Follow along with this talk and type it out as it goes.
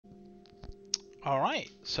Alright,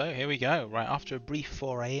 so here we go. Right, after a brief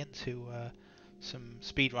foray into some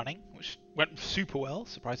speed running, which went super well,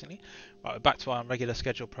 surprisingly. Right, we're back to our regular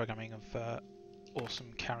scheduled programming of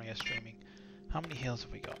awesome carrier streaming. How many heals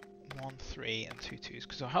have we got? 1, 3, and 2 2s,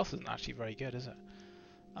 because our health isn't actually very good, is it?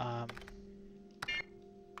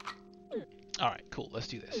 Alright, cool, let's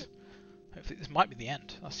do this. Hopefully this might be the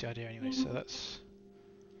end, that's the idea anyway, so let's...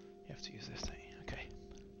 You have to use this thing, okay.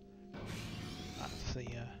 That's the...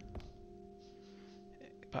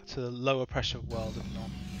 back to the lower pressure world of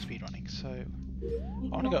non-speedrunning. So I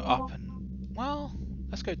want to go up and, well,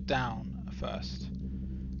 let's go down first.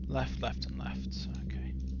 Left, left, and left. So,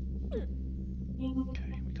 okay.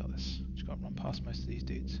 Okay, we got this. Just got to run past most of these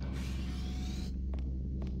dudes.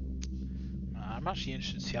 I'm actually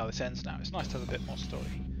interested to see how this ends now. It's nice to have a bit more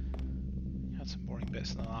story. We had some boring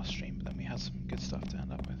bits in the last stream, but then we had some good stuff to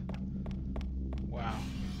end up with. Wow.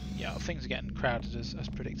 Yeah, things are getting crowded as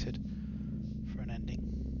predicted for an ending.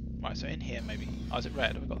 Right, so in here maybe. Oh, is it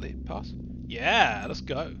red? Have we got the pass? Yeah, let's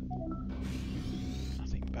go.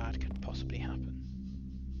 Nothing bad could possibly happen.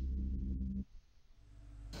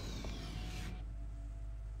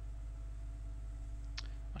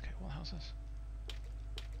 Okay, what the hell's this?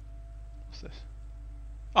 What's this?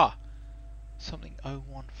 Ah, something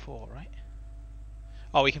 014, right?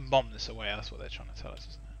 Oh, we can bomb this away. That's what they're trying to tell us,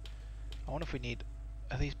 isn't it? I wonder if we need...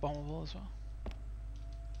 Are these bombable as well?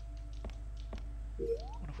 I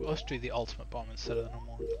wonder if we let's do the ultimate bomb instead of the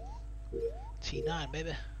normal one. T9,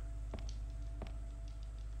 baby.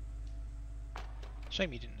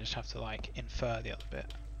 Shame you didn't just have to like infer the other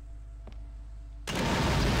bit.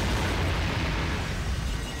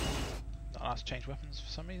 Not allowed to change weapons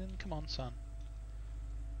for some reason. Come on, son.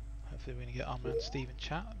 Hopefully we're gonna get our man Steve in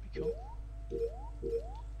chat. That'd be cool.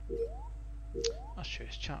 Not sure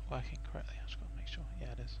is chat working correctly. I just gotta make sure.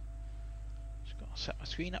 Yeah, it is. I'll set my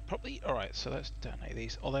screen up properly. Alright, so let's detonate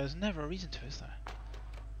these. Although there's never a reason to, is there?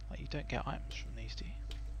 Like, you don't get items from these, do you?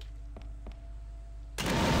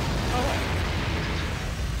 Oh, right.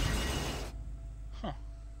 Huh.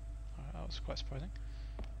 Alright, that was quite surprising.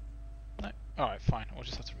 No. Alright, fine. We'll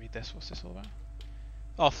just have to read this. What's this all about?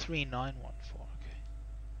 Oh, 3914.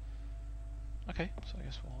 Okay. Okay, so I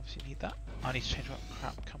guess we'll obviously need that. I need to change what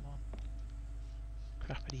crap. Come on.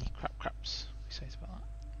 Crappity craps. We say it's about that.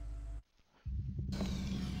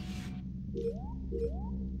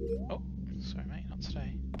 Oh, sorry mate, not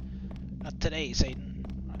today. Not today, Satan.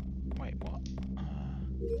 Right, wait, what?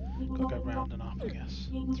 Gotta go round and up, I guess.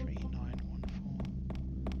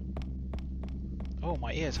 3914. Oh,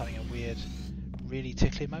 my ear's having a weird, really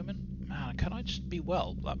tickly moment. Man, can I just be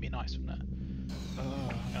well? That'd be nice, wouldn't it? I'm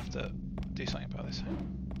gonna have to do something about this.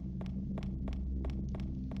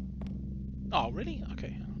 Oh, really?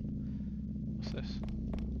 Okay. What's this?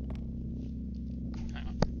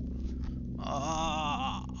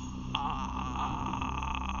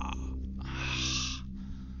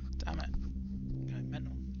 Damn it. Going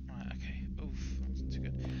mental. Right, okay. Oof, that's too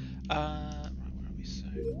good. Right, where are we? So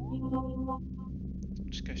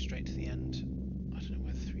just go straight to the end. I don't know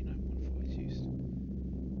where 3914 is used.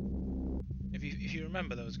 If you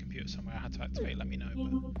remember there was a computer somewhere I had to activate, let me know,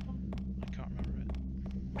 but I can't remember it.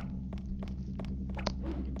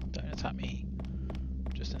 Don't attack me.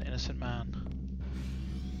 I'm just an innocent man.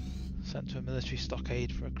 Sent to a military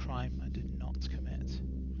stockade for a crime I did not commit.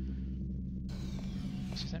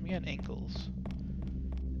 What's his name again? Ingalls.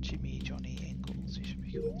 Jimmy Johnny Ingalls, he should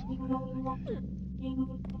be called. Okay.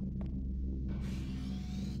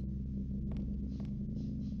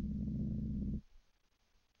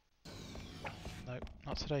 Nope,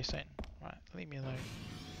 not today, Satan. Right, leave me alone.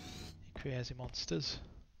 You crazy monsters.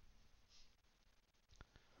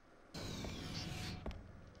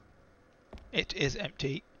 It is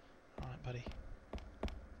empty. Alright, buddy.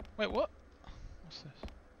 Wait, what? What's this?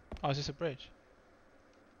 Oh, is this a bridge?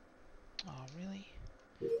 Oh, really?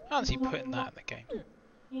 How's he putting that in the game?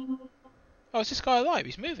 Oh, is this guy alive?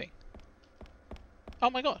 He's moving. Oh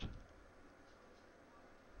my god.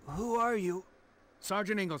 Who are you?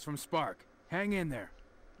 Sergeant Ingalls from Spark. Hang in there.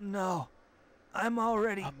 No. I'm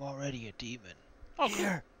already a demon. Oh,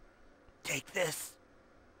 here. Cool. Take this.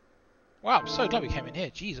 Wow, I'm so glad we came in here.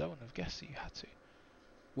 Jeez, I wouldn't have guessed that you had to.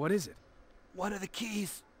 What is it? One of the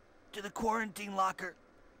keys to the quarantine locker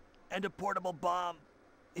and a portable bomb.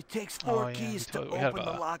 It takes 4 keys to open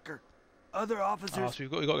the locker. Other officers... Oh, so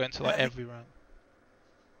we've got to go into like every room.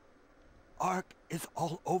 Ark is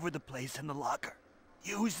all over the place in the locker.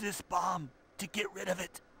 Use this bomb to get rid of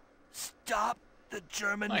it. Stop the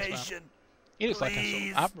Germination. He looks like a sort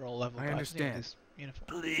of admiral level guy. I understand. His uniform.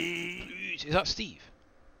 Please. Is that Steve?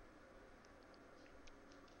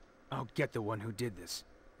 I'll get the one who did this.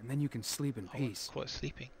 and then you can sleep in peace. Quite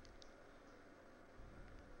sleeping.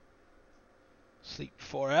 Sleep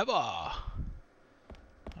forever. Alright.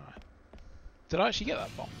 Did I actually get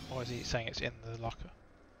that bomb? Or is he saying it's in the locker?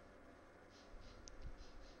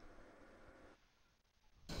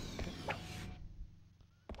 Okay.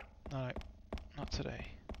 No, not today.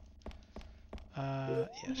 Yeah,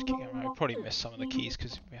 just keep going around. We probably missed some of the keys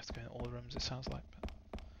because we have to go in all the rooms, it sounds like.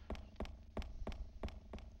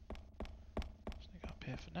 But sneak up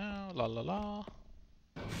here for now. La la la.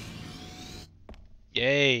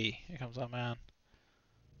 Yay! Here comes our man.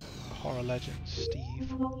 Our horror legend,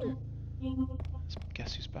 Steve. Let's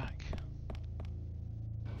guess who's back.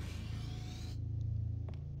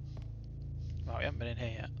 Well, we haven't been in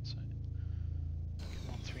here yet, so.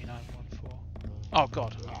 Come on, 3914. Oh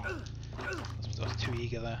god! Oh. I was too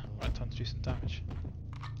eager there. Right, time to do some damage.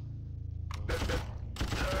 That's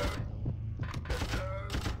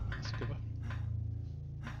a good one.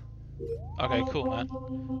 Okay, cool, man.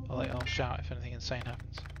 I'll shout if anything insane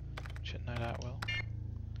happens. Which no doubt will.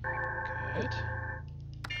 Good.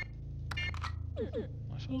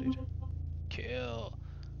 Nice one, dude. Kill.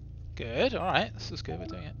 Good, alright, this is good, we're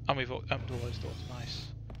doing it. And we've opened all those doors, nice.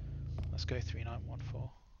 Let's go 3914.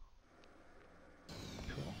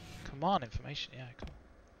 Cool. Come on, information, yeah, cool.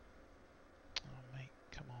 Oh, mate,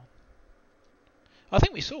 come on. I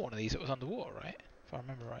think we saw one of these that was underwater, right? If I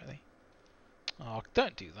remember rightly. Oh,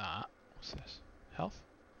 don't do that. What's this? Health?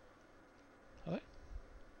 Hello?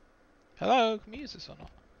 Hello, can we use this or not?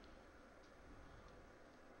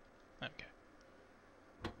 There we go.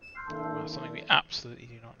 Well, something we absolutely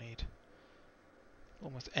do not need.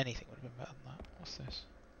 Almost anything would have been better than that. What's this?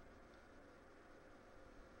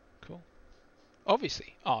 Cool.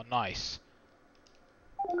 Obviously. Oh, nice.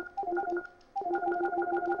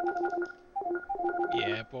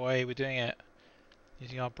 Yeah, boy, we're doing it.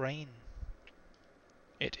 Using our brain.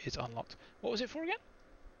 It is unlocked. What was it for again?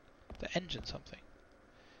 The engine something.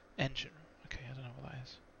 Engine room. Okay, I don't know what that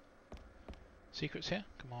is. Secrets here?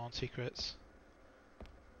 Come on, secrets.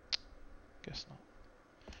 Guess not.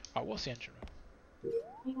 Oh, what's the engine room?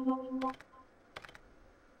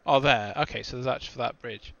 Oh, there. Okay, so there's actually for that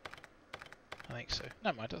bridge. I think so.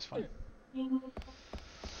 Never mind, that's fine. Cool,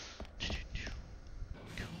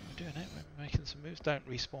 we're doing it. We're making some moves. Don't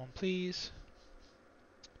respawn, please.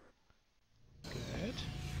 Good.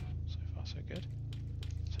 So far, so good.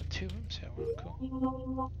 So 2 rooms here. Well,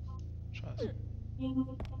 cool. Try this.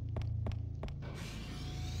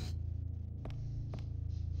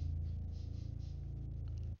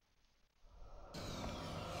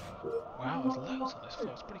 Wow, there's loads on this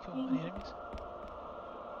floor. It's pretty cool. Any enemies?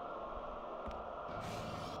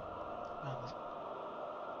 Man,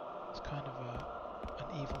 there's kind of an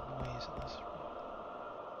evil noise in this room.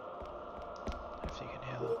 Hopefully you can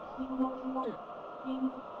hear that.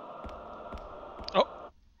 Oh!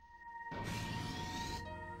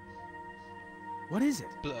 What is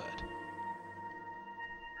it? Blood.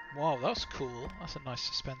 Wow, that's cool. That's a nice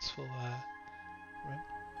suspenseful room.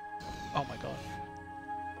 Oh my god.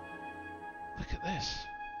 Look at this.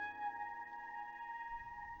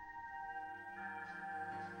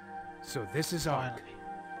 So this is Ark. Finally.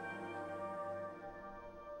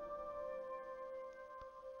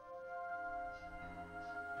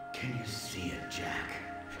 Can you see it, Jack?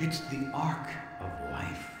 It's the Ark of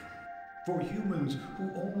life. For humans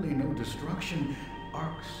who only know destruction,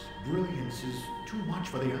 Ark's brilliance is too much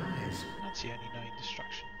for the eyes. That's the only knowing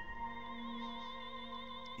destruction.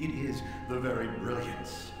 It is the very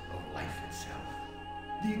brilliance of life itself.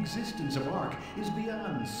 The existence of Ark is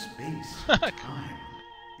beyond space and time.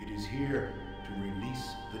 It is here to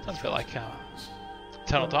release the Sounds a bit like ones.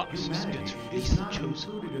 Eternal Darkness is good Humanity to release is the not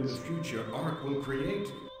chosen. included in the future Ark will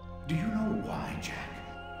create. Do you know why, Jack?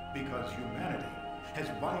 Because humanity has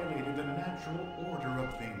violated the natural order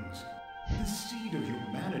of things. The seed of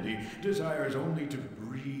humanity desires only to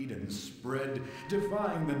breed and spread,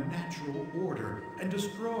 defying the natural order and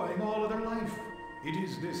destroying all other life. It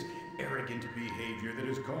is this arrogant behavior that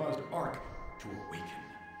has caused Ark to awaken.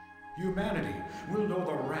 Humanity will know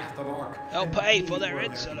the wrath of Ark. They'll and pay pay for their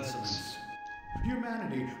insolence.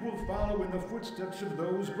 Humanity will follow in the footsteps of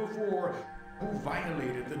those before who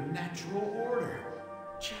violated the natural order.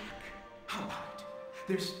 Jack, how about it?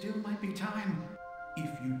 There still might be time. If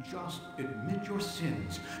you just admit your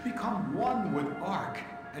sins, become one with Ark,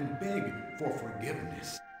 and beg for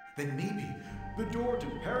forgiveness, then maybe the door to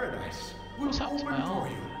paradise will open for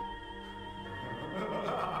you.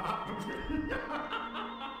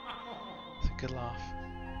 It's a good laugh.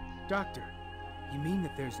 Doctor, you mean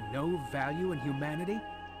that there's no value in humanity?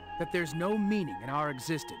 That there's no meaning in our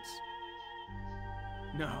existence?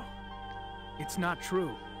 No, it's not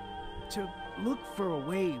true. to look for a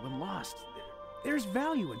way when lost. There's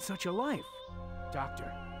value in such a life.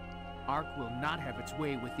 Doctor, Ark will not have its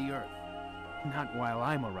way with the Earth. Not while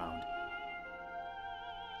I'm around.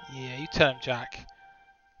 Yeah, you tell him, Jack.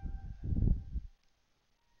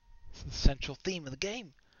 It's the central theme of the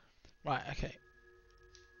game. Right, okay.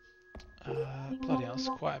 Bloody hell, it's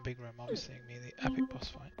quite a big room, obviously. Me, the epic boss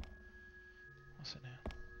fight. What's it now?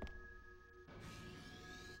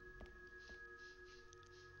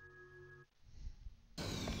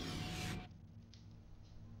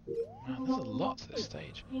 Man, there's a lot to this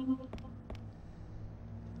stage. Look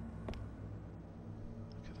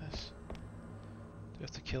at this. Do we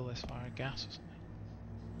have to kill this via gas or something?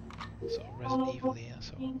 Sort of Resident Evil-y,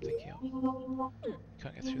 that's what I'm thinking of.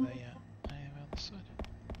 Can't get through there yet. Anyway, on this side.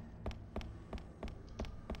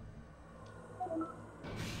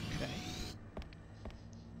 Okay.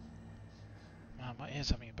 Man, my ear's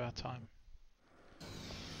having a bad time.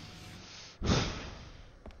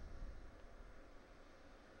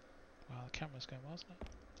 Wow, the camera's going well, isn't it?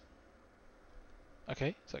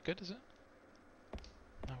 Okay, is that good, is it?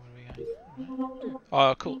 Now where are we going? Right.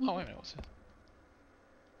 Oh, cool. Oh, wait a minute, what's this?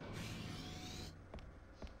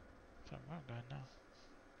 I don't know where I'm going now.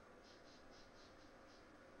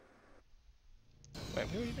 Wait,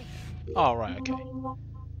 where have you been here? Oh, right, okay.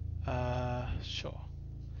 Sure.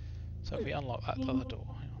 So if we unlock that other door,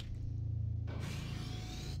 hang on.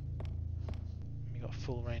 We got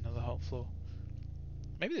full reign of the whole floor.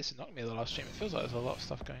 Maybe this is not going to be the last stream. It feels like there's a lot of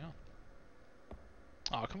stuff going on.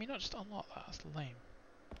 Oh, can we not just unlock that? That's lame.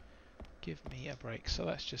 Give me a break. So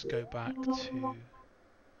let's just go back to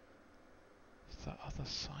that other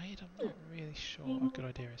side. I'm not really sure what a good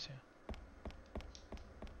idea is here.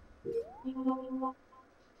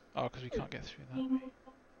 Oh, because we can't get through that way.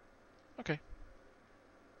 Okay.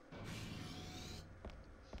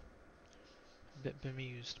 A bit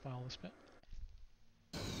bemused by all this bit.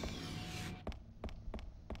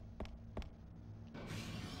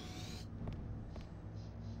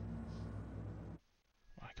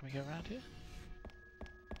 Can we go around here?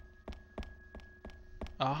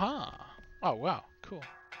 Aha! Oh wow, cool.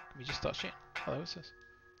 Can we just start shooting? Hello, what's this?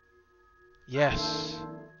 Yes!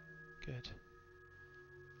 Good.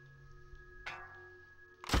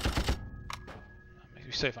 That makes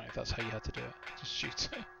me so funny if that's how you had to do it. Just shoot.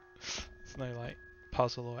 There's no like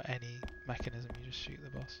puzzle or any mechanism, you just shoot the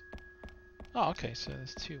boss. Oh, okay, so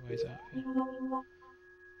there's two ways out here.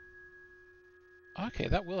 Okay,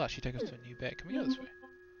 that will actually take us to a new bit. Can we go this way?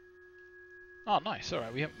 Oh, nice.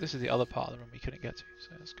 Alright, this is the other part of the room we couldn't get to,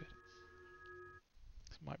 so that's good.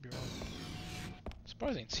 This might be wrong.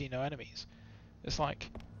 Surprising to see no enemies. It's like...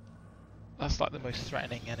 That's like the most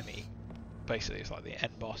threatening enemy. Basically, it's like the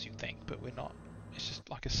end boss, you'd think, but we're not. It's just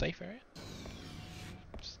like a safe area.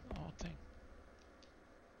 Just an odd thing.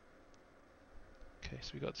 Okay,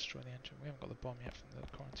 so we got to destroy the engine. We haven't got the bomb yet from the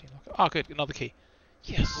quarantine locker. Oh, good. Another key.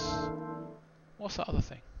 Yes! What's that other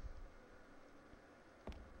thing?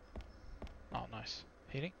 Oh, nice.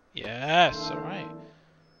 Healing? Yes! Alright.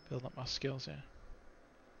 Building up my skills here.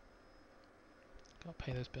 Gotta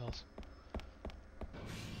pay those bills.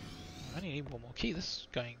 I only need one more key. This is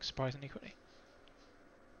going surprisingly quickly.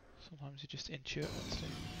 Sometimes you just intuit what to do.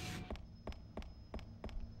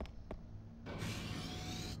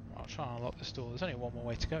 I'll try and unlock this door. There's only one more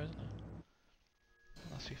way to go, isn't there?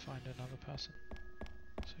 Unless we find another person.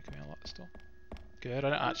 So can we unlock this door? Good. I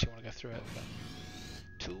don't actually want to go through it, but...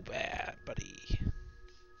 Too bad, buddy.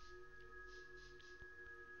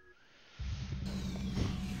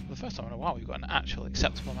 For the first time in a while, we've got an actual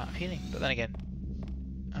acceptable amount of healing. But then again,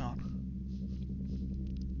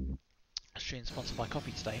 stream sponsored by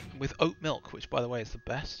coffee today with oat milk, which, by the way, is the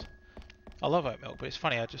best. I love oat milk, but it's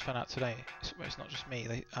funny. I just found out today. It's not just me.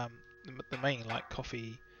 They, the main like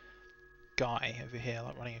coffee guy over here,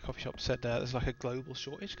 like running a coffee shop, said there's like a global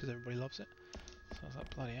shortage because everybody loves it. So I was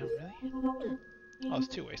like, bloody hell, really? Oh, there's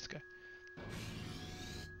two ways to go.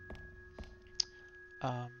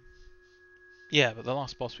 Yeah, but the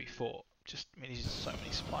last boss we fought, I mean, he's just so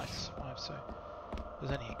many supplies to survive, so if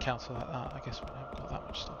there's any encounter like that, I guess we haven't got that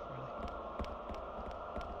much stuff, really.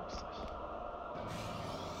 What's this?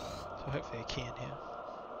 So hopefully a key in here.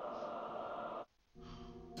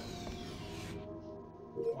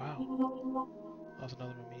 Wow. There's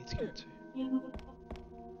another room we need to get into.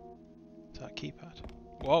 It's that keypad.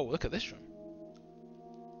 Whoa, look at this room.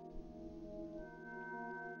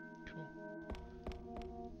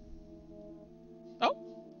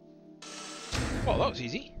 Well, that was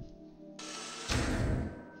easy. Do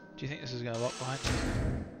you think this is going to lock behind us?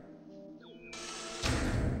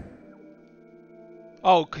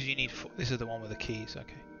 Oh, because you need... This is the one with the keys,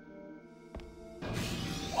 okay.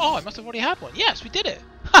 Oh, I must have already had one. Yes, we did it.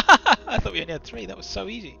 I thought we only had 3. That was so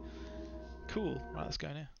easy. Cool. Right, let's go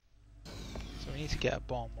in here. So we need to get a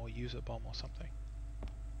bomb or use a bomb or something.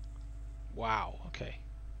 Wow. Okay.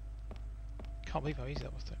 Can't believe how easy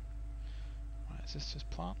that was though. Right, is this just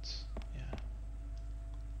plants? Yeah.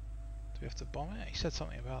 Do we have to bomb it? He said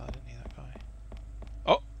something about that, didn't he, that guy?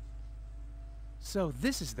 Oh! So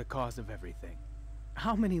this is the cause of everything.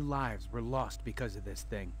 How many lives were lost because of this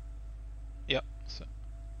thing? Yep. So,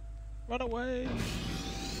 run away!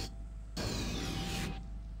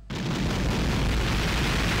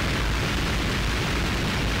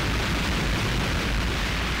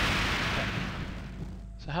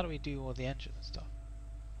 So how do we do all the engine and stuff?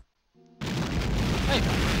 Hey,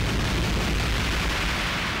 man.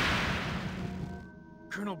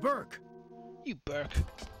 Colonel Burke! You Burke.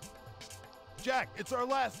 Jack, it's our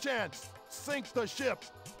last chance. Sink the ship.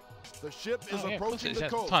 The ship is yeah, approaching the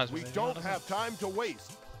coast. We don't have time to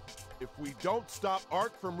waste. If we don't stop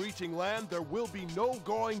Ark from reaching land, there will be no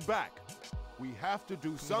going back. We have to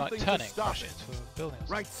do something to stop it. For building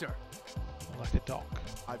right, sir. Or like a dock.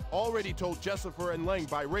 I've already told Jessifer and Lang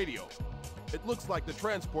by radio. It looks like the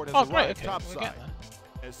transport has arrived topside.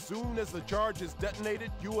 As soon as the charge is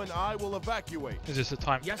detonated, you and I will evacuate. Is this a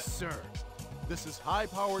time? Yes, sir. This is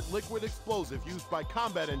high-powered liquid explosive used by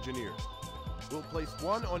combat engineers. We'll place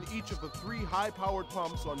one on each of the 3 high-powered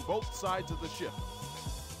pumps on both sides of the ship.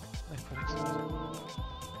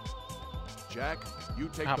 Jack, you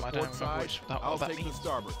take the port side, I'll take the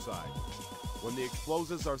starboard side. When the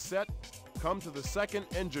explosives are set, come to the second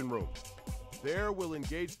engine room. There we'll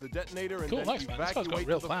engage the detonator and then evacuate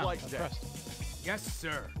to the flight deck. Yes,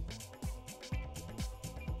 sir.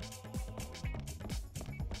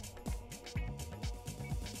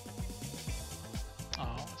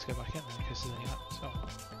 Oh, let's go back in there because there's any so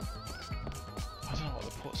I don't know what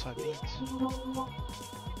the port side means.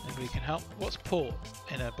 Maybe we can help. What's port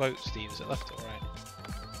in a boat, Steve? Is it left or right?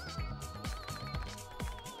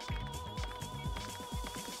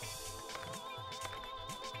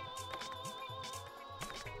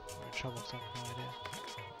 We're in trouble, so I have no idea.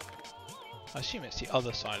 I assume it's the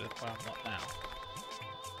other side of where I'm not now.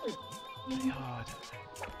 Oh, I don't know.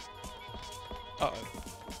 Uh-oh.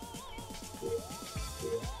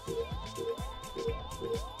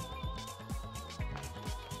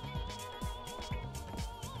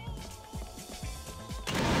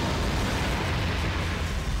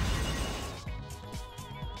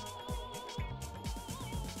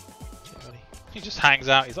 He just hangs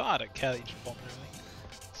out. He's like, I don't care that you just bombed everything.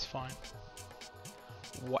 It's fine.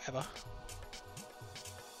 Whatever.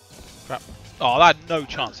 Crap. Oh, I had no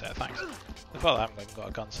chance there, thanks. The fact that I haven't even got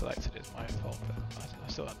a gun selected is my own fault, but I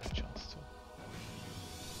still had no chance at all.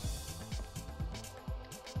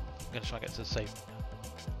 I'm going to try and get to the safe one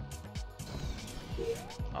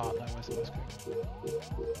now. Oh no, where's the west going?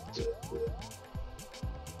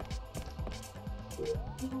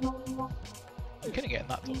 We couldn't get in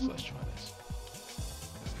that door, so let's try this.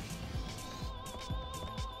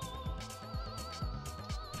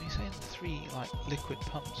 Are you saying 3 like liquid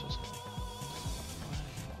pumps or something?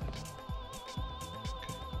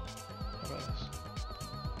 Okay. How about this?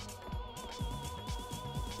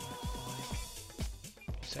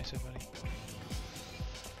 You say so, buddy.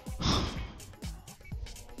 My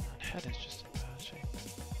head is just in bad shape.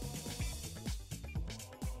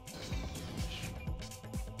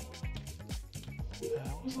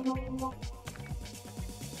 What's that?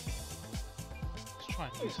 Let's try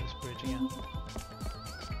and use this bridge again.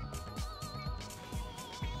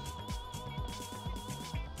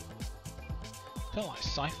 I don't like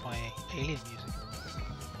sci-fi alien music.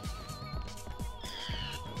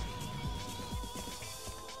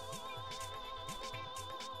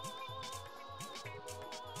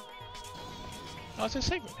 Oh, it's a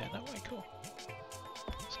safe room here. No way, cool.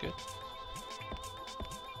 That's good.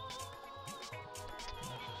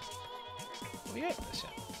 Have we opened this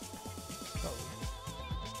yet? Probably.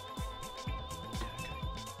 Yeah,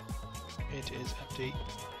 okay. It is empty.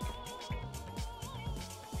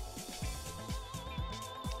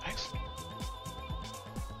 Excellent.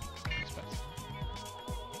 Expected.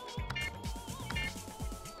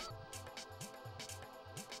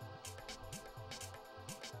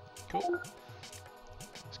 Cool.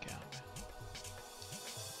 Let's get out of there.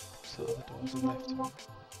 So the doors are left.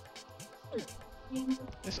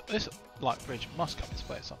 This light bridge must come this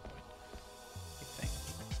way at some point. You'd think.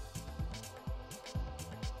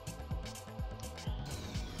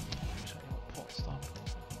 I wish I knew what port started.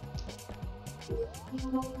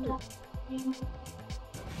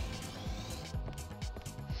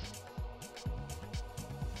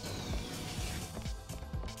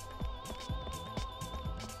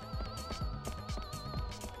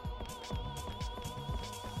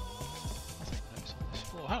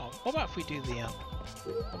 What about if we do the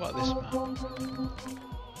what about this map?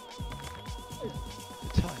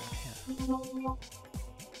 The time here.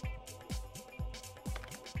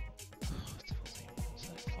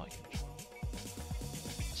 Flight control.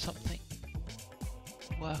 Something.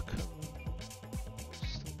 Worker room.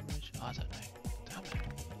 Storage. I don't know. Damn it.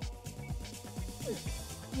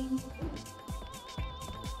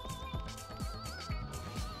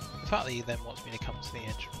 The fact that he then wants me to come to the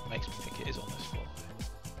engine room makes me think it is on this floor.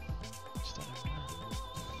 Just don't know.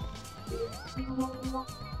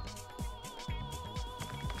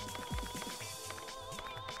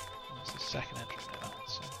 That's the second entry in that one,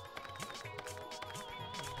 so.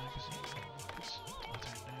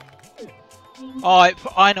 I don't know. Oh,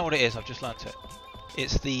 I know what it is, I've just learnt it.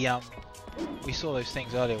 It's the, we saw those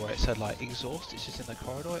things earlier where it said like exhaust, it's just in the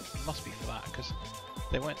corridor. It must be for that, because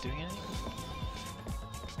they weren't doing anything.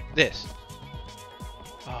 This.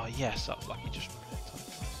 Oh yes, that was lucky, just removed it.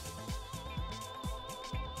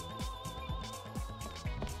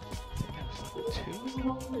 I think there was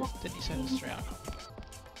like 2? Didn't he say there's 3? I can't remember.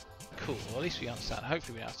 Cool, well at least we understand.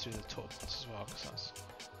 Hopefully we don't have to do the top ones as well, because that's...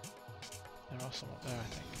 There are some up there, I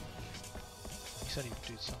think. He said he would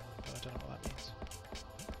do some, but I don't know what that means.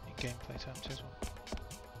 In gameplay terms as well.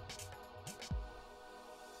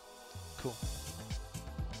 Cool.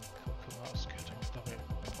 Cool, that was good. I've never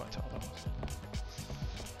worked out what that was.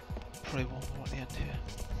 Probably one more at the end here.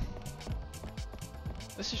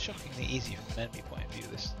 This is shockingly easy from an enemy point of view,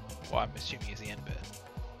 this, what I'm assuming is the end bit.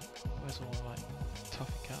 Where's all the, like,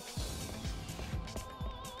 tough caps?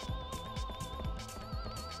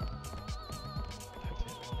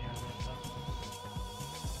 Hopefully there's one here I haven't done.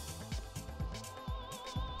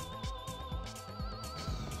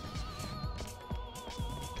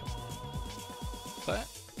 Come on. Is that it?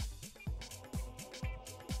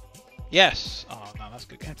 Yes! Oh no, that's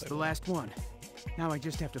good gameplay. That's the last one. Now I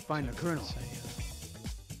just have to find the colonel. Say,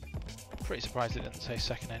 pretty surprised it didn't say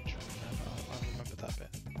second entry. I remember that bit.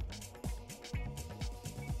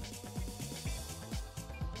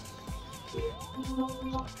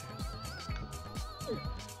 Cool.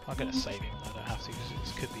 I'm going to save him, I don't have to because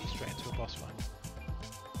this could be straight into a boss fight.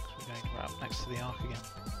 Because we're going right up next to the arc again.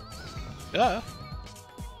 Yeah!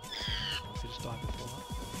 I could just die before that.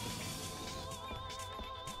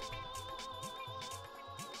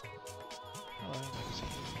 Hello,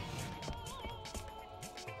 magazine.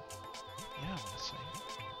 Yeah, I want to see.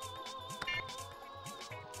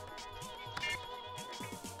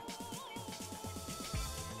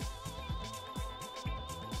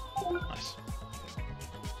 Nice.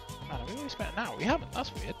 Man, have we already spent an hour? We haven't,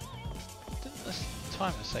 that's weird. Didn't this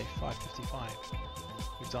timer say 5:55?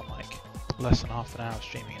 We've done like less than half an hour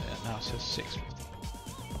streaming it and now it says 6:50.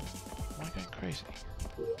 Am I going crazy?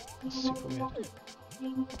 That's super weird.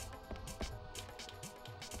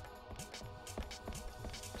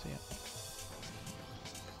 So yeah.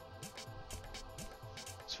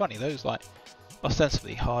 It's funny, those like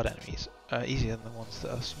ostensibly hard enemies are easier than the ones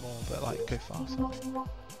that are small but like go fast.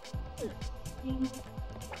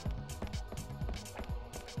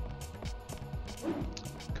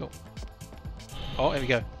 Cool. Oh, here we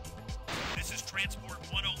go. This is Transport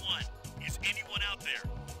 101. Is anyone out there?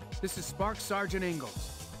 This is Spark Sergeant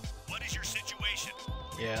Ingalls. What is your situation?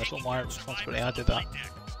 Yeah, that's all my responsibility. I did that.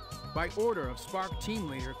 By order of Spark Team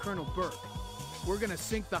Leader Colonel Burke, we're gonna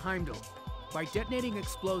sink the Heimdall by detonating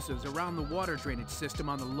explosives around the water drainage system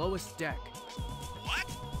on the lowest deck. What?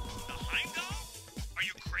 The Heimdall? Are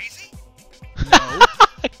you crazy? No.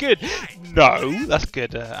 Good. No, that's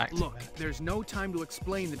good acting. Look, there's no time to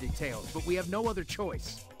explain the details, but we have no other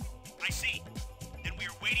choice. I see. Then we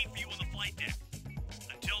are waiting for you on the flight deck.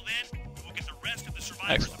 Until then, we will get the rest of the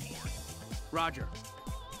survivors aboard. Roger.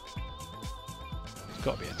 There's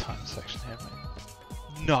got to be a time section here,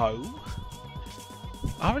 right? No.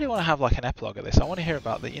 I really want to have like an epilogue of this. I want to hear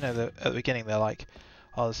about the, you know, at the beginning they're like,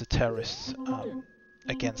 oh, there's the terrorists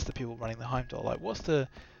against the people running the Heimdall. Like, what's the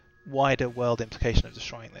wider world implication of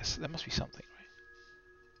destroying this? There must be something,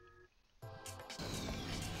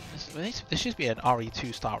 right? This should be an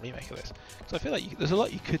RE2 style remake of this. Because I feel like there's a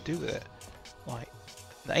lot you could do with it. Like,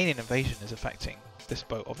 the alien invasion is affecting this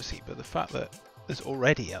boat, obviously, but the fact that there's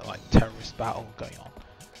already a like terrorist battle going on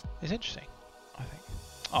is interesting, I think.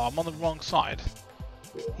 Oh, I'm on the wrong side.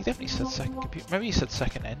 He definitely said second computer. Maybe he said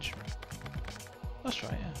second engine room. That's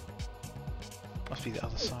right, yeah. Must be the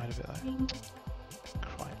other side of it though.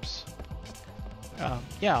 Cripes.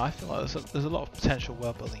 Yeah, I feel like there's a lot of potential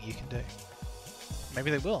world building you can do.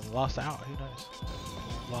 Maybe they will in the last hour, who knows?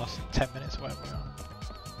 Last 10 minutes or whatever we are.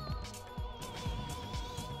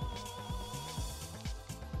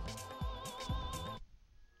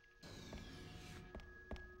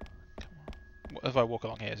 if I walk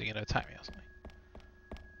along here, is he going to attack me or something?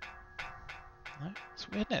 No, it's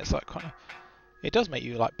weird, isn't it? It's like kind of. It does make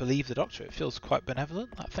you like believe the Doctor. It feels quite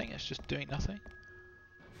benevolent. That thing, it's just doing nothing.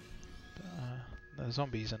 But, the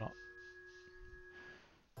zombies are not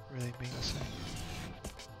really being the same.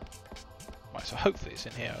 Right, so hopefully it's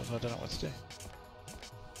in here, although I don't know what to do.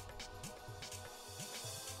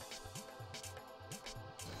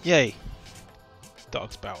 Yay!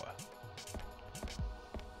 Dog's Bower.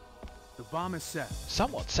 The bomb is set.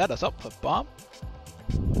 Someone set us up for bomb?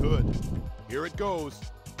 Good. Here it goes.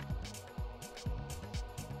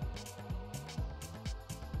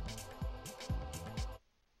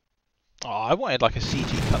 Oh, I wanted like a CG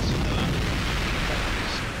cutscene of that.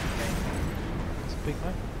 It's a big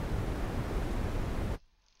moment.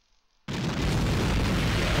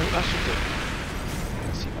 Yeah, that should do it. I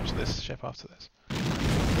can't see much of this ship after this.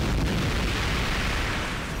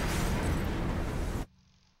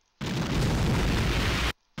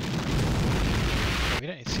 We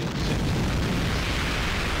don't need to see all the ships.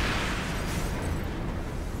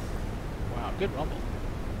 Wow, good rumble.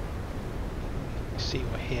 You see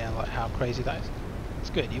we're here, like how crazy that is. It's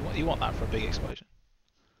good. You want that for a big explosion.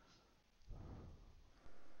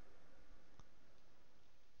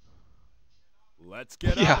 Let's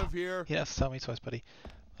get out of here. Yes, tell me twice, buddy.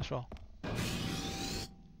 Let's roll.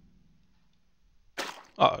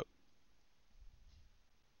 Uh-oh.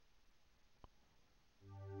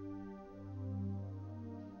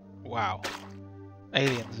 Wow.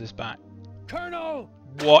 Aliens is back. Colonel!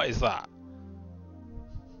 What is that?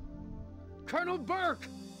 Colonel Burke!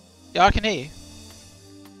 Yeah, I can hear you.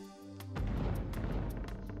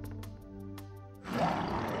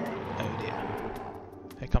 Oh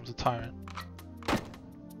dear. Here comes a tyrant.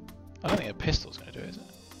 I don't think a pistol's going to do it, is it?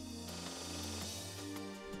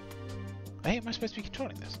 Hey, am I supposed to be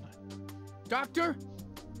controlling this? No. Doctor?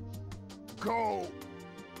 Go!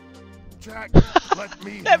 Jack, let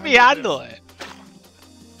me Let me handle it!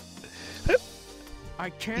 I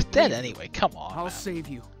can't. He's dead anyway, come on. I'll man. save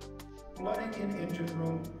you. Flooding in engine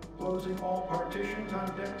room, closing all partitions on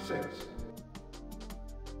deck 6.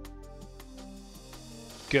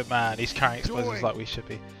 Good man, he's carrying explosives like we should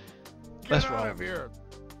be. Let's Get roll. out of here.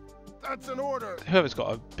 That's an order. Whoever's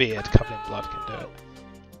got a beard covered in blood can do it.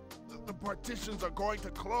 The partitions are going to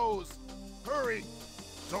close. Hurry.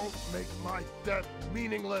 Don't make my death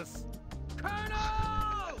meaningless. Colonel!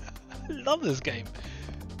 I love this game.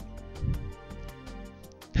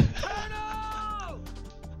 Colonel!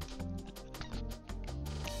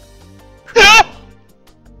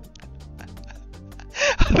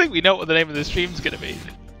 I think we know what the name of the stream's going to be.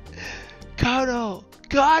 Colonel!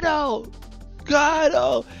 Colonel!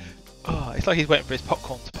 Colonel! Oh, it's like he's waiting for his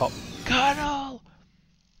popcorn to pop. Colonel!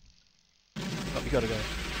 Oh, we gotta go.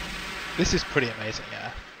 This is pretty amazing,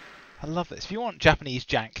 yeah. I love this. If you want Japanese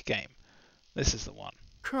jank game, this is the one.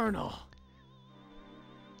 Colonel.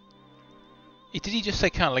 Did he just say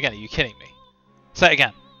Colonel again? Are you kidding me? Say it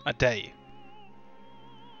again. I dare you.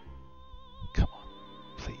 Come on,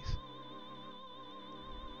 please.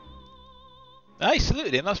 Hey,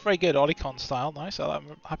 saluted him. That's very good. Olicon style. Nice.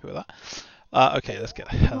 I'm happy with that. Okay, let's get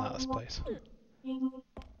the hell out of this place. I can't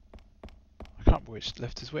remember which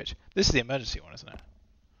lift is which. This is the emergency one, isn't it?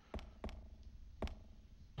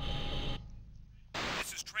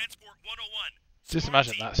 This is Transport 101. Just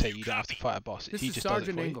imagine that, say you don't have to fight a boss. This He is just does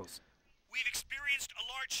it Sergeant for you. Ingalls. We've experienced a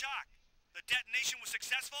large shock. The detonation was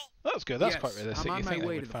successful. That's good. That's Yes, quite realistic. I'm on You my think they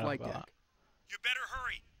way would to the find out flight about deck. You better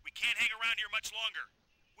hurry. We can't hang around here much longer.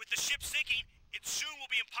 With the ship sinking, it soon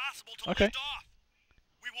will be impossible to lift off.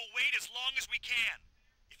 We will wait as long as we can.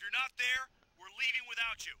 If you're not there, we're leaving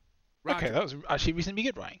without you. Roger. Okay, that was actually reasonably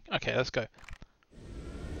good writing. Okay, let's go.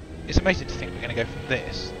 It's amazing to think we're going to go from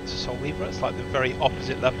this to Soul Weaver. It's like the very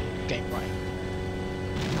opposite level of game writing.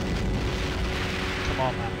 Come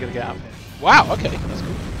on, man, we're going to get out of here. Wow, okay, that's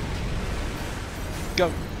cool. Go.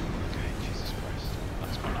 Okay, Jesus Christ.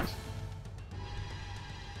 That's quite nice.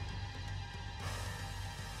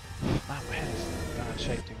 Man, my head is in bad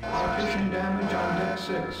shape doing Partition this. damage on deck 6.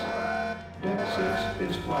 Deck 6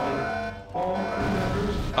 is flooded. All crew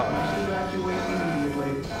members must evacuate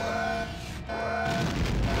immediately.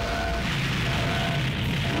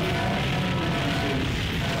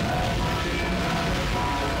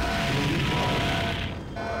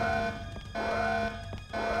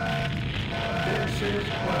 Deck 6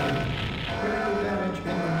 flooded. Critical damage in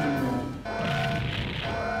engine room.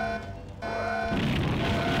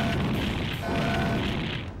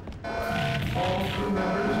 All crew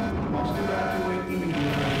members must evacuate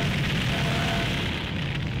immediately.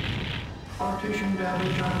 Partition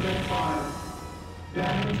damage on deck 5.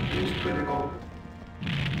 Damage is critical.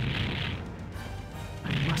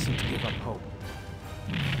 mustn't give up hope.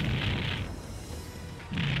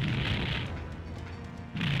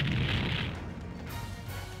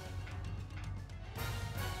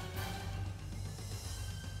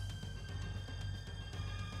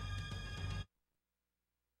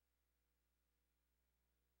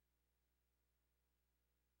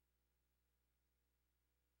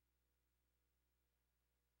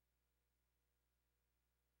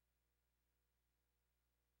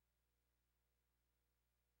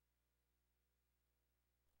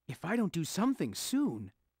 If I don't do something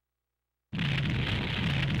soon...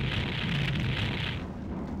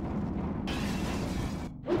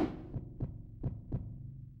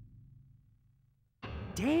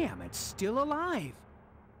 Damn, it's still alive!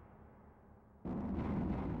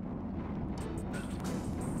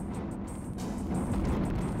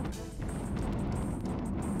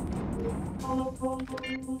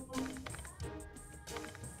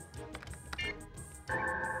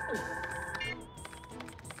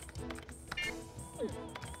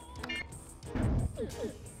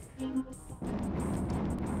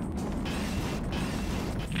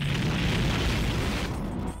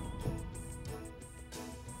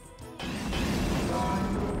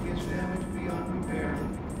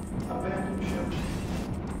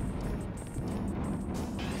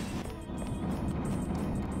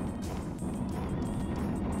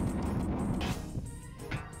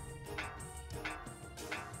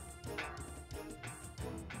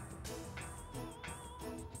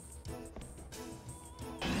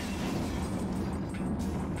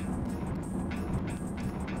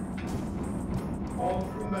 All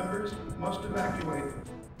crew members must evacuate.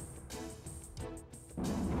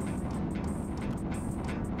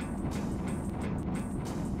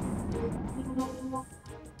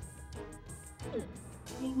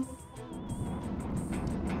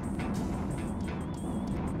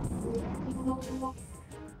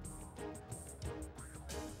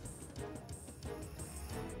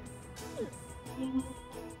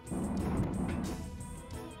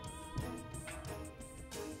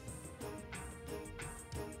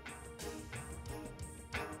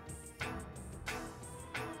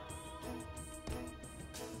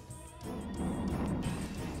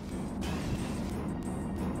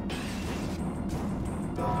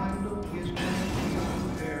 The handle is damaged beyond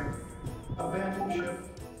repair. Abandon ship.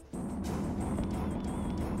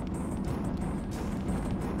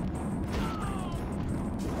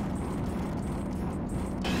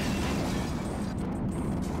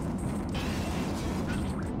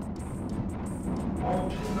 All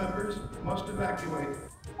crew members must evacuate.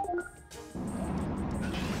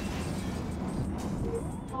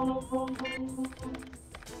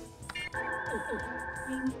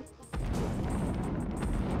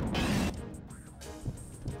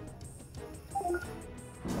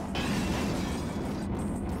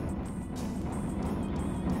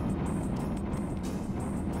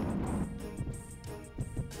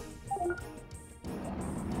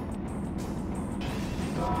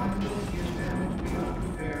 The handle is damaged beyond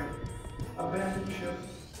repair. Abandon ship.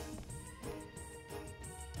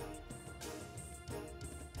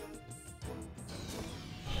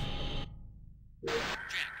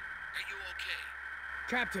 Jack, are you okay?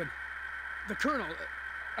 Captain, the Colonel,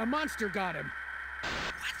 a monster got him.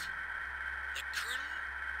 What? The Colonel?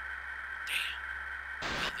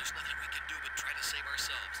 Damn. Well, there's nothing we can do but try to save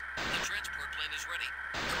ourselves. The transport plane is ready.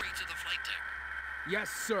 Hurry to the flight deck. Yes,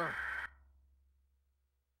 sir.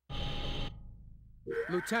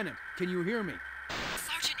 Lieutenant, can you hear me?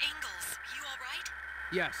 Sergeant Ingalls, you all right?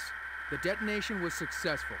 Yes. The detonation was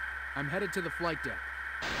successful. I'm headed to the flight deck.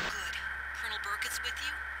 Good. Colonel Burkett's with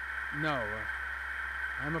you? No,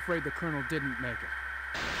 I'm afraid the Colonel didn't make it.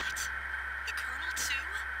 What? The Colonel, too?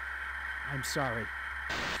 I'm sorry.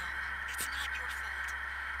 No, it's not your fault.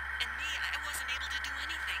 And me, I wasn't able to do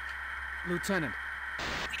anything. Lieutenant,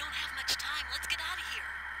 We don't have much time. Let's get out of here.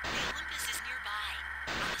 The Olympus is nearby.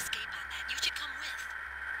 I'll escape on that. You should come with.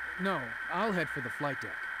 no, I'll head for the flight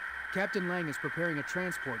deck. Captain Lang is preparing a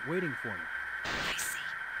transport waiting for me. I see.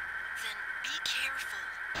 Then be careful.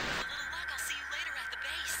 With a little luck, I'll see you later at the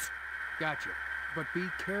base. Gotcha. But be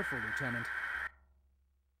careful, Lieutenant.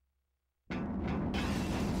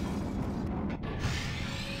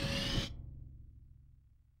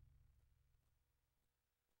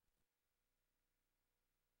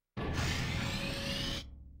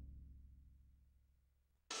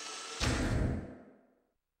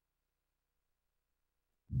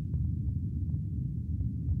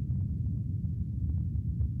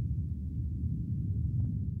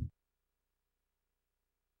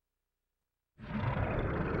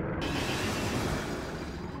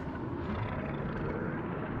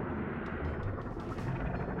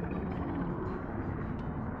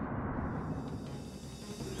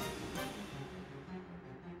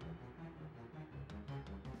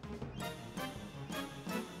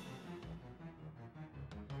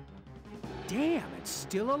 Damn, it's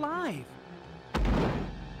still alive.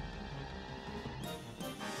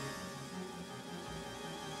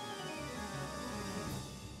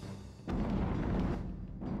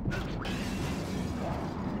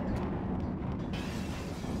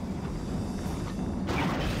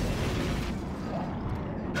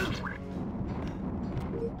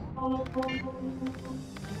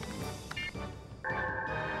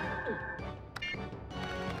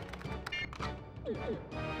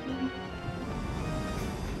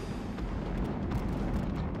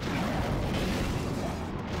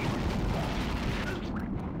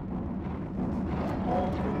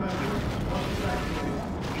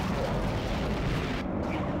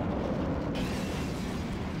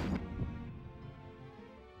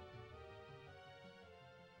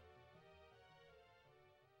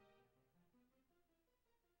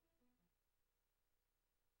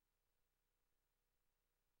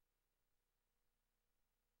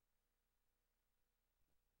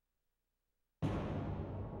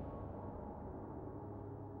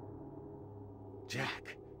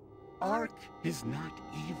 Jack, Ark is not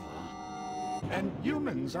evil. And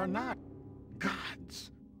humans are not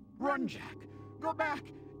gods. Run, Jack. Go back.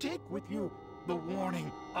 Take with you the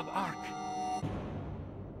warning of Ark.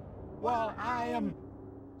 While I am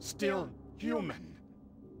still human.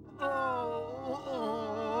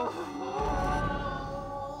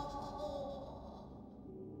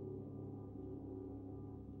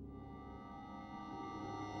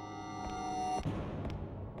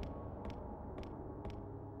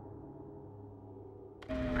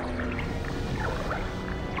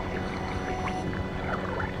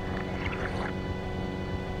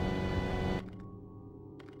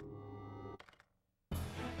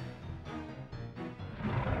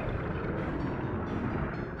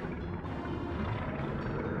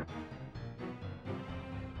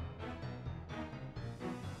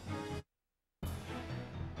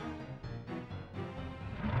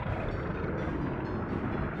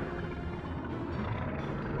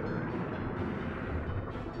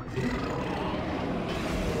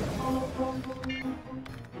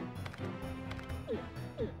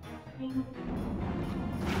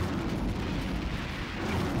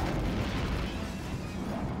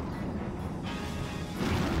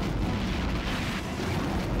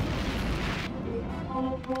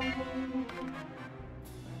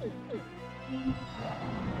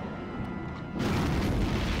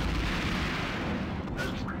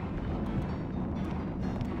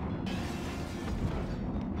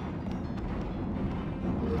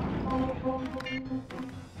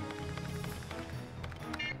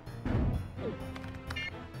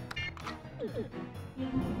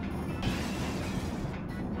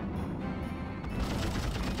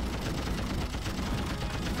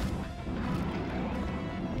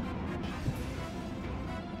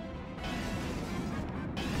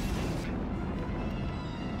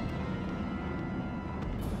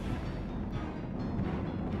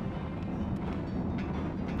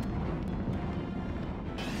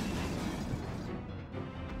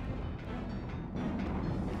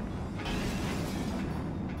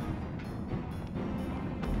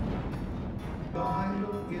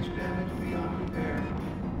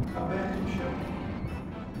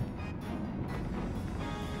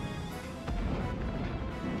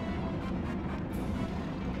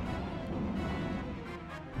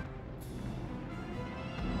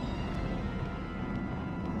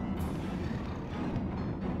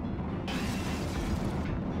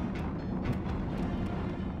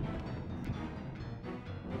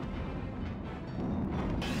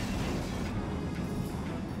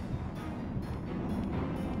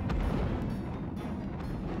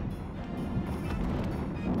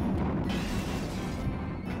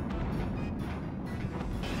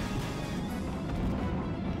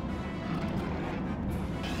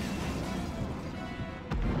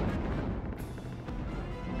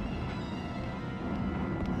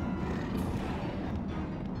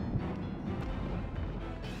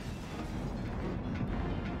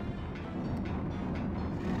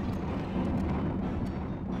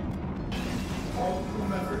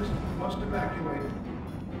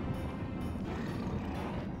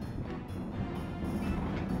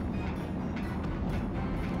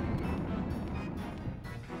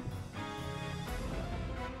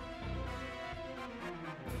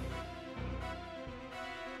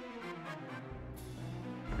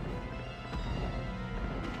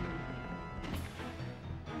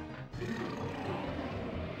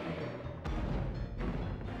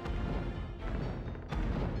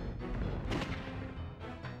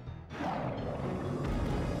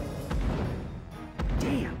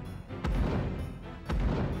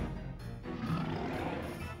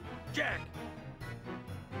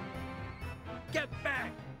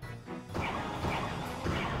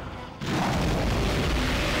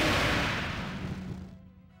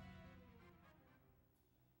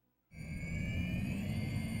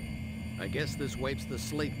 I guess this wipes the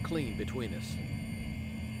slate clean between us.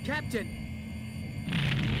 Captain!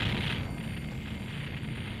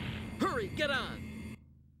 Hurry, get on!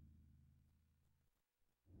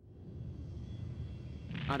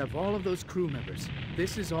 Out of all of those crew members,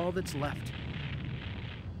 this is all that's left.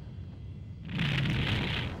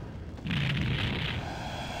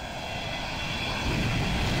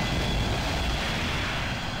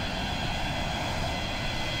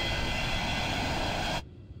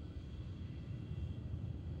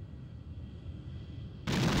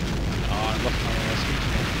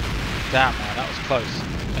 Damn, man, that was close.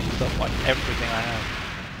 I used up like everything I had.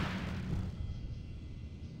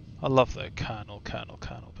 I love the Colonel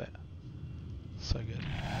bit. So good.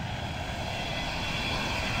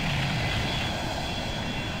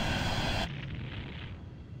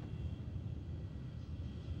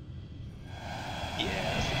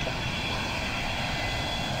 Yeah, that's the Colonel.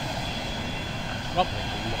 It's rumbling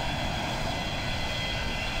a lot.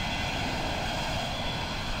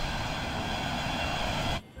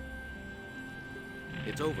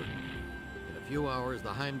 It's over. In a few hours, the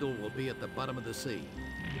Heimdall will be at the bottom of the sea.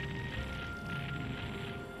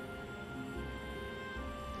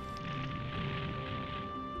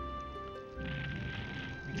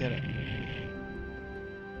 We did it.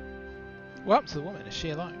 What happened to the woman? Is she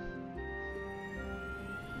alive?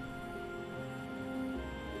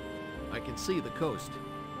 I can see the coast.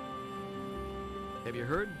 Have you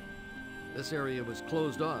heard? This area was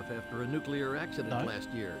closed off after a nuclear accident last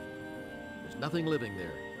year. There's nothing living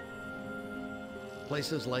there.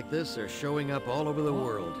 Places like this are showing up all over the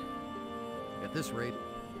world. At this rate,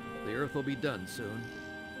 the Earth will be done soon.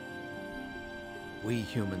 We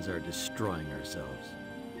humans are destroying ourselves.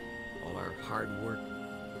 All our hard work.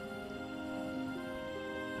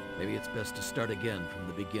 Maybe it's best to start again from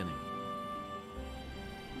the beginning.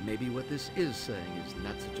 Maybe what this is saying is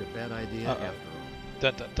not such a bad idea after all.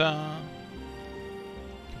 Dun dun dun.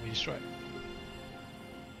 Can we destroy it?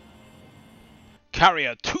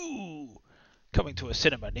 Carrier 2! Coming to a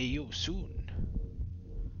cinema near you soon.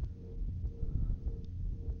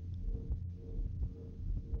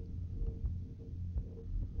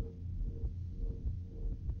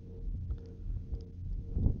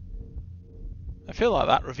 I feel like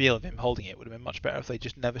that reveal of him holding it would have been much better if they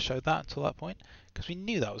just never showed that until that point, because we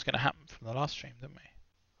knew that was going to happen from the last stream, didn't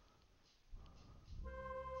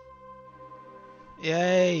we?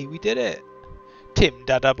 Yay, we did it! Tim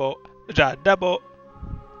Dadabo, Dadabo.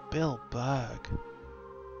 Bill Berg.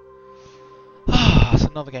 Ah, that's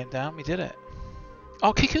another game down. We did it.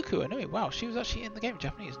 Oh, Kikuku, I knew it. Wow, she was actually in the game.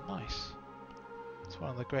 Japanese, nice. It's one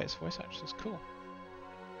of the greatest voice actors. Cool.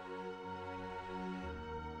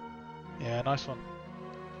 Yeah, nice one.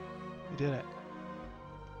 We did it.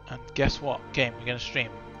 And guess what game we're going to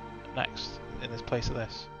stream next in this place of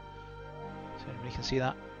this? So anybody can see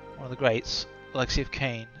that? One of the greats, Legacy of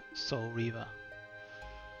Kain, Soul Reaver.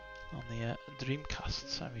 On the Dreamcast,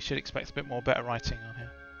 so we should expect a bit more better writing on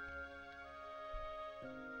here.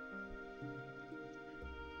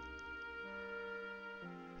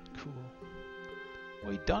 Cool.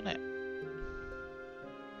 We done it.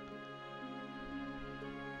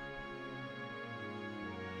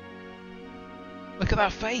 Look at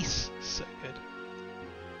that face! So good.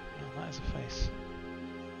 Oh, that is a face.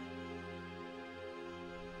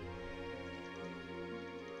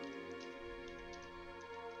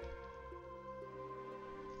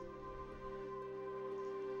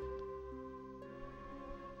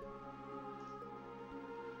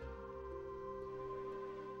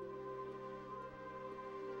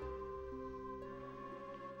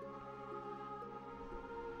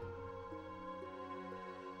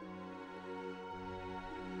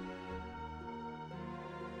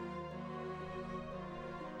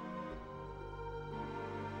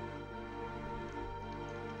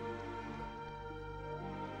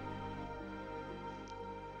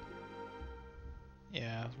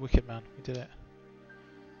 Yeah, wicked, man. We did it.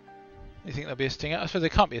 You think there'll be a stinger? I suppose there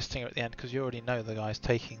can't be a stinger at the end because you already know the guy's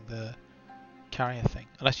taking the carrier thing,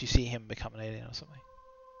 unless you see him become an alien or something.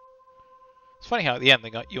 It's funny how at the end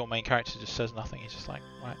your main character just says nothing. He's just like,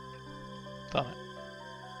 right, done it.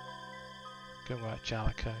 Good work,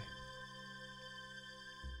 Jalico.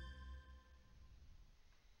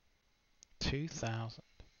 2000.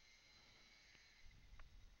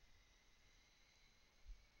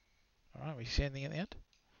 Alright, will you see anything at the end?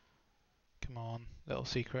 Come on, little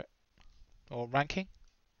secret. Or ranking?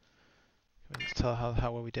 Let's tell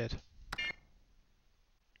how well we did.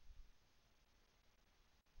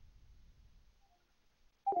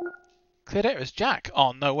 Clear data as Jack.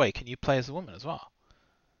 Oh, no way. Can you play as a woman as well?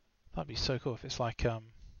 That'd be so cool if it's like,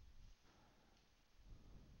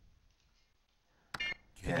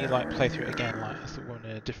 Can you like play through it again, like as the one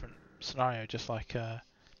in a different scenario, just like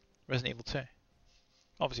Resident Evil 2?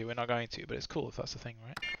 Obviously we're not going to, but it's cool if that's the thing,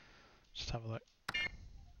 right? Just have a look.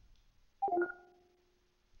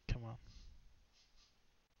 Come on.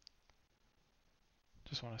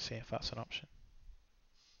 Just want to see if that's an option.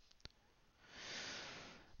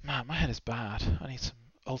 Man, my head is bad. I need some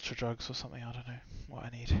ultra drugs or something. I don't know what I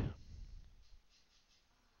need.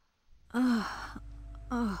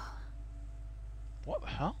 What the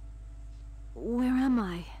hell? Where am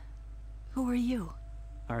I? Who are you?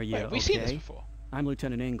 Are you Wait, have we seen this before? I'm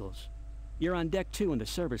Lieutenant Ingalls. You're on deck 2 in the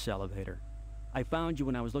service elevator. I found you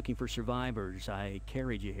when I was looking for survivors. I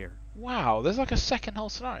carried you here. Wow, there's like a second whole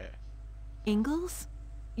scenario. Ingalls?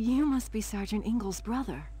 You must be Sergeant Ingalls'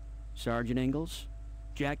 brother. Sergeant Ingalls?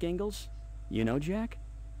 Jack Ingalls? You know Jack?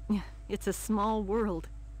 It's a small world.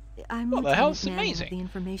 I'm what the hell? It's amazing. The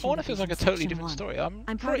information I wonder if it's like a totally different story. I'm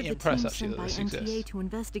pretty impressed actually that this exists. I'm part of the team sent by NTA to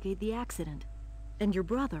investigate the accident. And your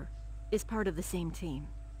brother is part of the same team.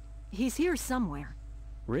 He's here somewhere.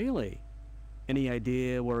 Really? Any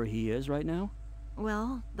idea where he is right now?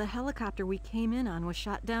 Well, the helicopter we came in on was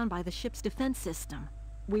shot down by the ship's defense system.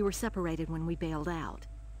 We were separated when we bailed out.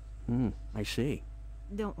 I see.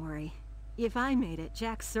 Don't worry. If I made it,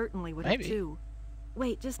 Jack certainly would have too.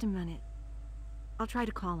 Wait, just a minute. I'll try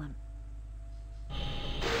to call him.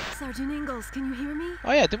 Sergeant Ingalls, can you hear me?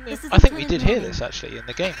 Oh yeah, didn't we? I think we did hear this actually in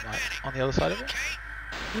the game, like on the other side of it.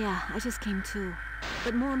 Yeah, I just came to.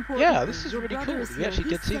 But more importantly, yeah, this is really cool. We actually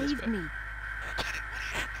did see this bit. Man,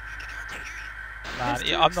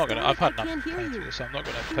 yeah, I'm not gonna. I've had enough playing through this, so I'm not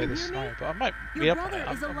gonna play this scenario. But I might read up on it.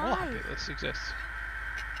 I'm well happy that this exists.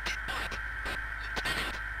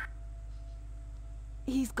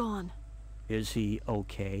 He's gone. Is he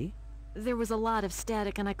okay? There was a lot of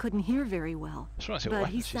static and I couldn't hear very well. But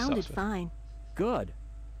he sounded fine. Good.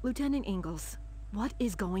 Lieutenant Ingalls, what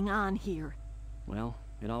is going on here? Well,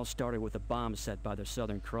 it all started with a bomb set by the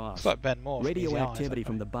Southern Cross. It's like Ben Moore. Radioactivity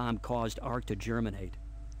from the bomb caused Ark to germinate.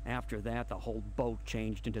 After that, the whole boat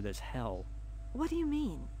changed into this hell. What do you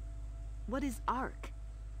mean? What is Ark?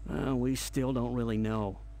 We still don't really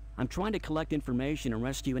know. I'm trying to collect information and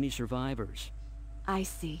rescue any survivors. I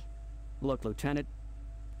see. Look, Lieutenant,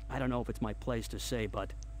 I don't know if it's my place to say,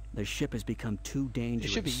 but the ship has become too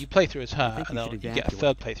dangerous. It should be. You play through as her, and then you get a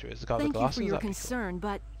third playthrough as the guy with the glasses. Thank you for your concern,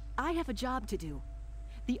 but I have a job to do.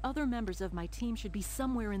 The other members of my team should be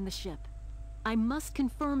somewhere in the ship. I must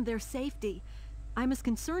confirm their safety. I'm as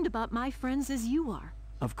concerned about my friends as you are.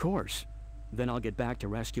 Of course. Then I'll get back to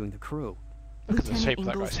rescuing the crew. Look at the shape of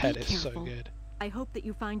that guy's head. It's so good. I hope that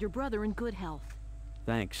you find your brother in good health.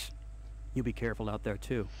 Thanks. You be careful out there,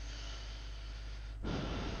 too.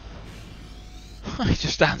 He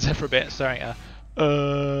just stands there for a bit staring at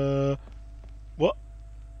her. What?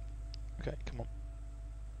 Okay, come on.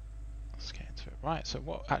 Let's get into it. Right, so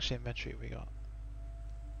what actually inventory have we got?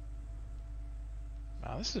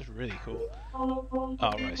 Wow, this is really cool. Oh,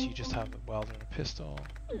 right, so you just have a welder and a pistol.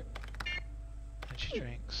 Energy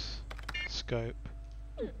drinks. Scope.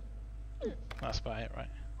 That's about it, right?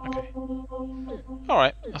 Okay.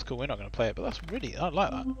 Alright, that's cool. We're not going to play it, but that's really... I like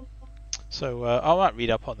that. So I might read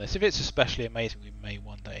up on this. If it's especially amazing, we may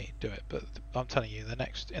one day do it. But I'm telling you, the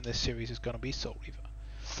next in this series is going to be Soul Reaver.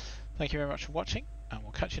 Thank you very much for watching, and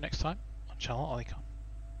we'll catch you next time on Channel Olicon.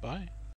 Bye.